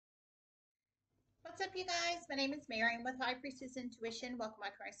What's up, you guys? My name is Mary. I'm with High Priestess Intuition. Welcome,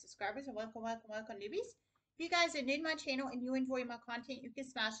 my current subscribers, and welcome, newbies. If you guys are new to my channel and you enjoy my content, you can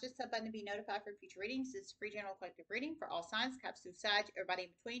smash this sub button to be notified for future readings. This is free general collective reading for all signs, caps through Sag,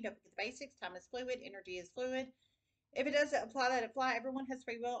 everybody in between. Don't forget the basics. Time is fluid. Energy is fluid. If it doesn't apply, let it fly. Everyone has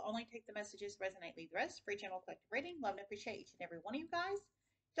free will. Only take the messages resonate, leave the rest. Free general collective reading. Love and appreciate each and every one of you guys.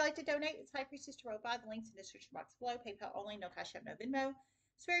 If you'd like to donate, it's High Priestess Tarot by the links in the description box below. PayPal only, no Cash App, no Venmo.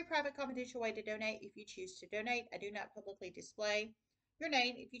 It's a very private, confidential way to donate. If you choose to donate, I do not publicly display your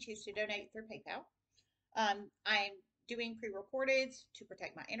name if you choose to donate through PayPal. I'm doing pre-recordeds to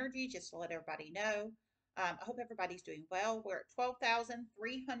protect my energy, just to let everybody know. I hope everybody's doing well. We're at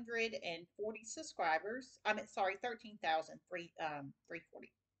 12,340 subscribers. Sorry,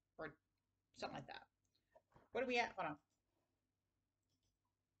 13,340 or something like that. What are we at? Hold on.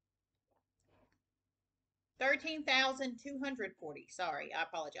 13,240. Sorry, I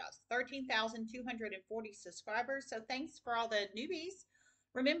apologize. 13,240 subscribers. So thanks for all the newbies.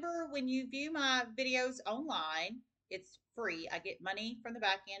 Remember, when you view my videos online, it's free. I get money from the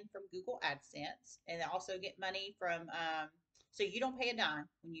back end from Google AdSense, and I also get money from, so you don't pay a dime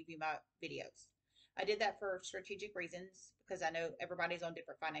when you view my videos. I did that for strategic reasons because I know everybody's on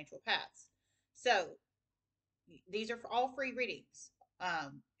different financial paths. So these are for all free readings.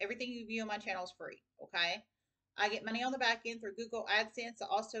 Everything you view on my channel is free. Okay. I get money on the back end through Google AdSense. I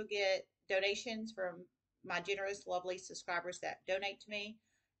also get donations from my generous, lovely subscribers that donate to me.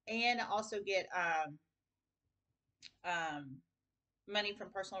 And I also get money from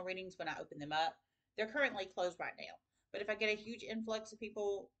personal readings when I open them up. They're currently closed right now. But if I get a huge influx of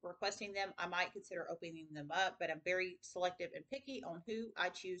people requesting them, I might consider opening them up. But I'm very selective and picky on who I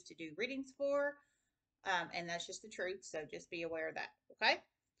choose to do readings for. And that's just the truth. So just be aware of that. Okay.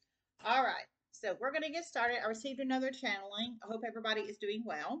 All right. So we're going to get started. I received another channeling. I hope everybody is doing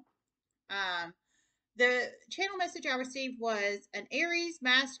well. The channel message I received was an Aries,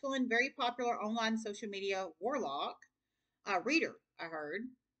 masculine, very popular online social media warlock, reader, I heard,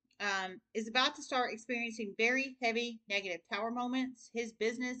 is about to start experiencing very heavy negative tower moments. His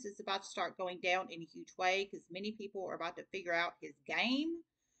business is about to start going down in a huge way because many people are about to figure out his game.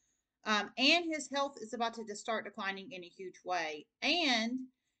 And his health is about to start declining in a huge way. And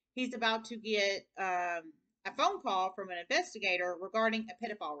he's about to get a phone call from an investigator regarding a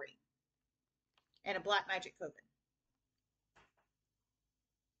pedophile ring and a black magic coven.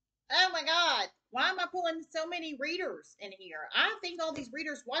 Oh my God. Why am I pulling so many readers in here? I think all these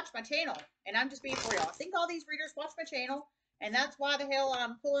readers watch my channel, and I'm just being for real. I think all these readers watch my channel, and that's why the hell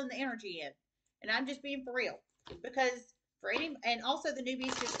I'm pulling the energy in. And I'm just being for real. Because for any, and also the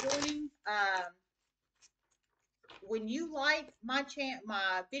newbies just joining, when you like my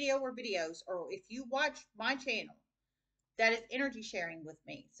video or videos, or if you watch my channel, that is energy sharing with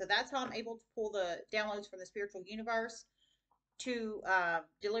me. So that's how I'm able to pull the downloads from the spiritual universe to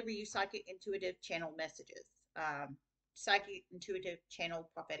deliver you psychic intuitive channel messages, psychic intuitive channel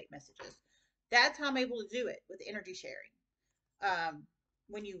prophetic messages. That's how I'm able to do it with energy sharing.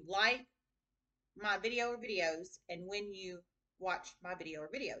 When you like my video or videos, and when you watch my video or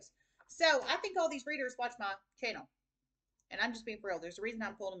videos. So I think all these readers watch my channel, and I'm just being real. There's a reason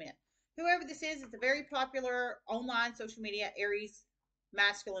I'm pulling them in. Whoever this is, it's a very popular online social media Aries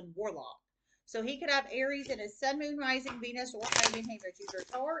masculine warlock. So he could have Aries in his sun, moon, rising, Venus, or maybe Jupiter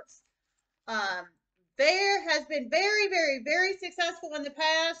charts. There has been very, very, very successful in the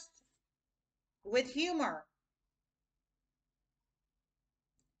past with humor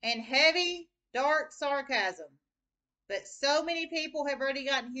and heavy, dark sarcasm. But so many people have already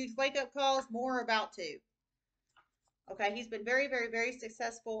gotten huge wake-up calls. More are about to. Okay, he's been very, very, very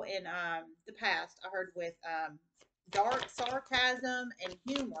successful in the past. I heard with dark sarcasm and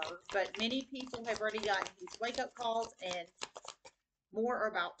humor, but many people have already gotten huge wake-up calls, and more are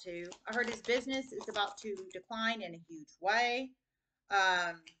about to. I heard his business is about to decline in a huge way.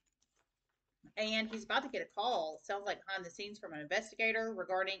 And he's about to get a call, sounds like behind the scenes, from an investigator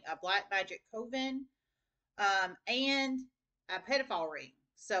regarding a black magic coven and a pedophile ring.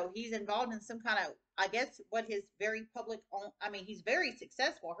 So he's involved in some kind of, I guess, what his very public, he's very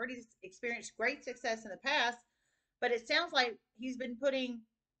successful. I heard he's experienced great success in the past, but it sounds like he's been putting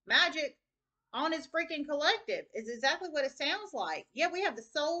magic on his freaking collective, is exactly what it sounds like. Yeah, we have the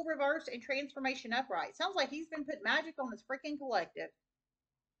soul reversed and transformation upright. Sounds like he's been putting magic on his freaking collective.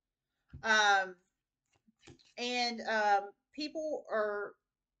 And people are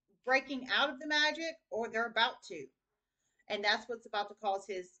breaking out of the magic, or they're about to. And that's what's about to cause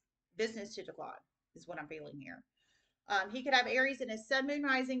his business to decline, is what I'm feeling here. He could have Aries in his sun, moon,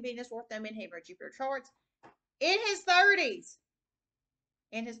 rising, Venus, Ortho, and Jupiter charts in his 30s.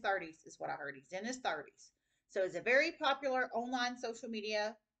 In his 30s is what I heard. He's in his 30s. So it's a very popular online social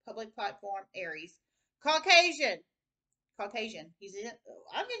media public platform, Aries. Caucasian. Caucasian. He's in,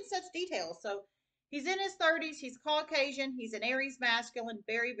 I'm getting such details. So he's in his 30s. He's Caucasian. He's an Aries masculine,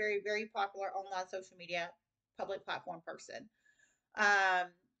 very, very, very popular online social media public platform person. Um,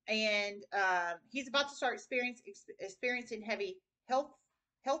 and he's about to start experiencing heavy health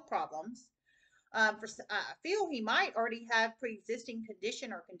problems. I feel he might already have pre-existing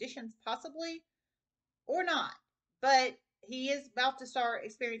condition or conditions, possibly or not, but he is about to start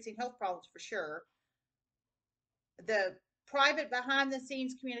experiencing health problems for sure. The private behind the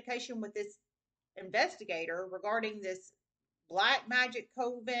scenes communication with this investigator regarding this black magic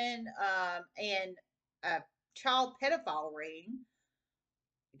coven and a child pedophile ring,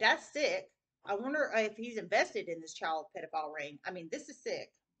 that's sick. I wonder if he's invested in this child pedophile ring. I mean, this is sick,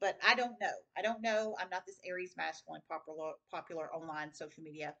 but I don't know. I don't know. I'm not this Aries masculine popular online social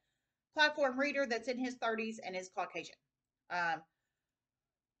media platform reader that's in his 30s and is Caucasian. Um,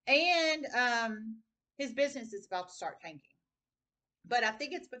 and his business is about to start tanking. But I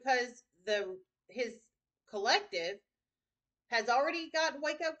think it's because his collective has already got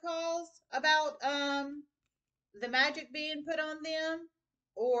wake up calls about the magic being put on them,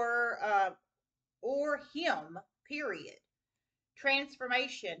 or him. Period.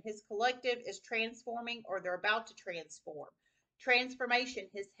 Transformation. His collective is transforming, or they're about to transform. Transformation.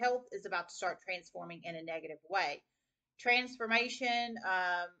 His health is about to start transforming in a negative way. Transformation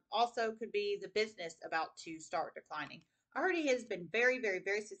also could be the business about to start declining. I heard he has been very, very,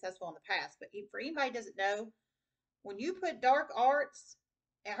 very successful in the past, but for anybody who doesn't know, when you put dark arts,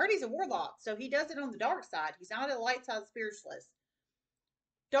 I heard he's a warlock, so he does it on the dark side. He's not a light side spiritualist.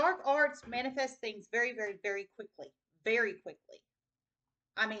 Dark arts manifest things very, very, very quickly. Very quickly.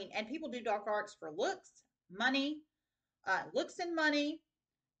 I mean, and people do dark arts for money, looks and money,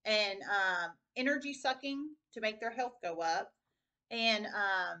 and energy sucking to make their health go up, and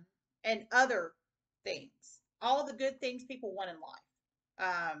other things. All the good things people want in life,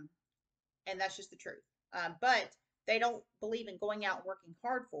 and that's just the truth. But they don't believe in going out and working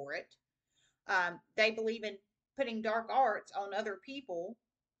hard for it. They believe in putting dark arts on other people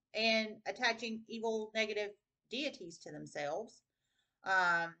and attaching evil, negative deities to themselves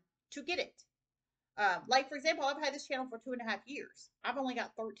um, to get it. Like, for example, I've had this channel for 2.5 years. I've only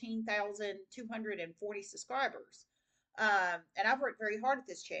got 13,240 subscribers. And I've worked very hard at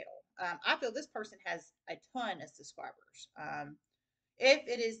this channel. I feel this person has a ton of subscribers. If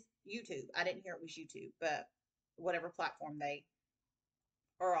it is YouTube, I didn't hear it was YouTube, but whatever platform they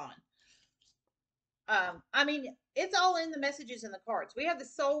are on. I mean, it's all in the messages in the cards. We have the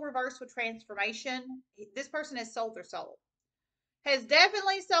soul reversed with transformation. This person has sold their soul. Has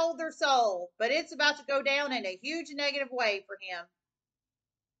definitely sold their soul, but it's about to go down in a huge negative way for him.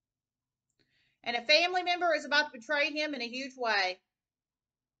 And a family member is about to betray him in a huge way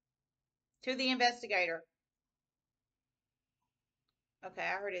to the investigator. Okay,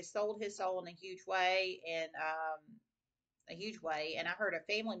 I heard it sold his soul in a huge way, and I heard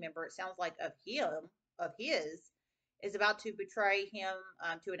a family member. It sounds like of his, is about to betray him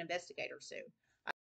to an investigator soon.